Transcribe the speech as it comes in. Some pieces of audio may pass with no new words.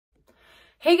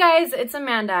Hey guys, it's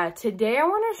Amanda. Today I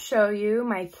want to show you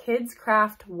my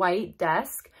KidKraft white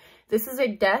desk. This is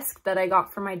a desk that I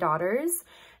got for my daughters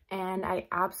and I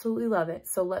absolutely love it.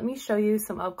 So let me show you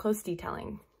some up close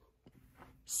detailing.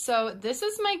 So this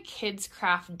is my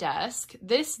KidKraft desk.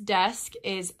 This desk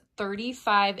is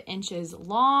 35 inches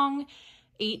long,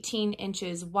 18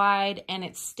 inches wide, and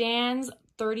it stands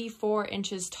 34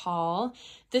 inches tall.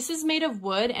 This is made of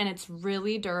wood and it's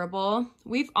really durable.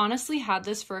 We've honestly had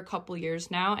this for a couple years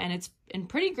now and it's in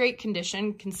pretty great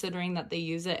condition considering that they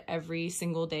use it every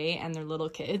single day and they're little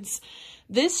kids.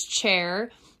 This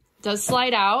chair does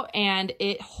slide out and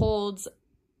it holds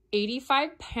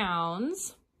 85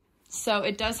 pounds. So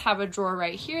it does have a drawer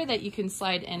right here that you can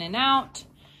slide in and out.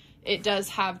 It does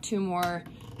have two more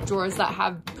drawers that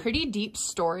have pretty deep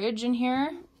storage in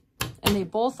here. And they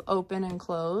both open and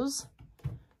close.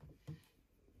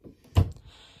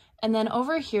 And then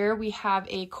over here we have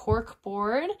a cork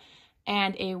board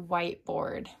and a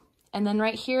whiteboard. And then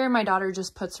right here my daughter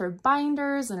just puts her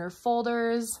binders and her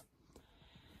folders.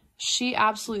 She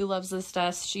absolutely loves this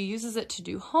desk. She uses it to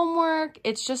do homework.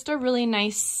 It's just a really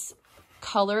nice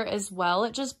color as well.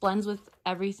 It just blends with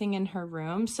everything in her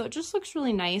room. So it just looks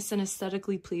really nice and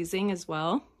aesthetically pleasing as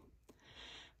well.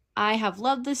 I have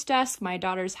loved this desk. My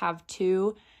daughters have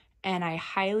too, and I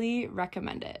highly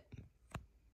recommend it.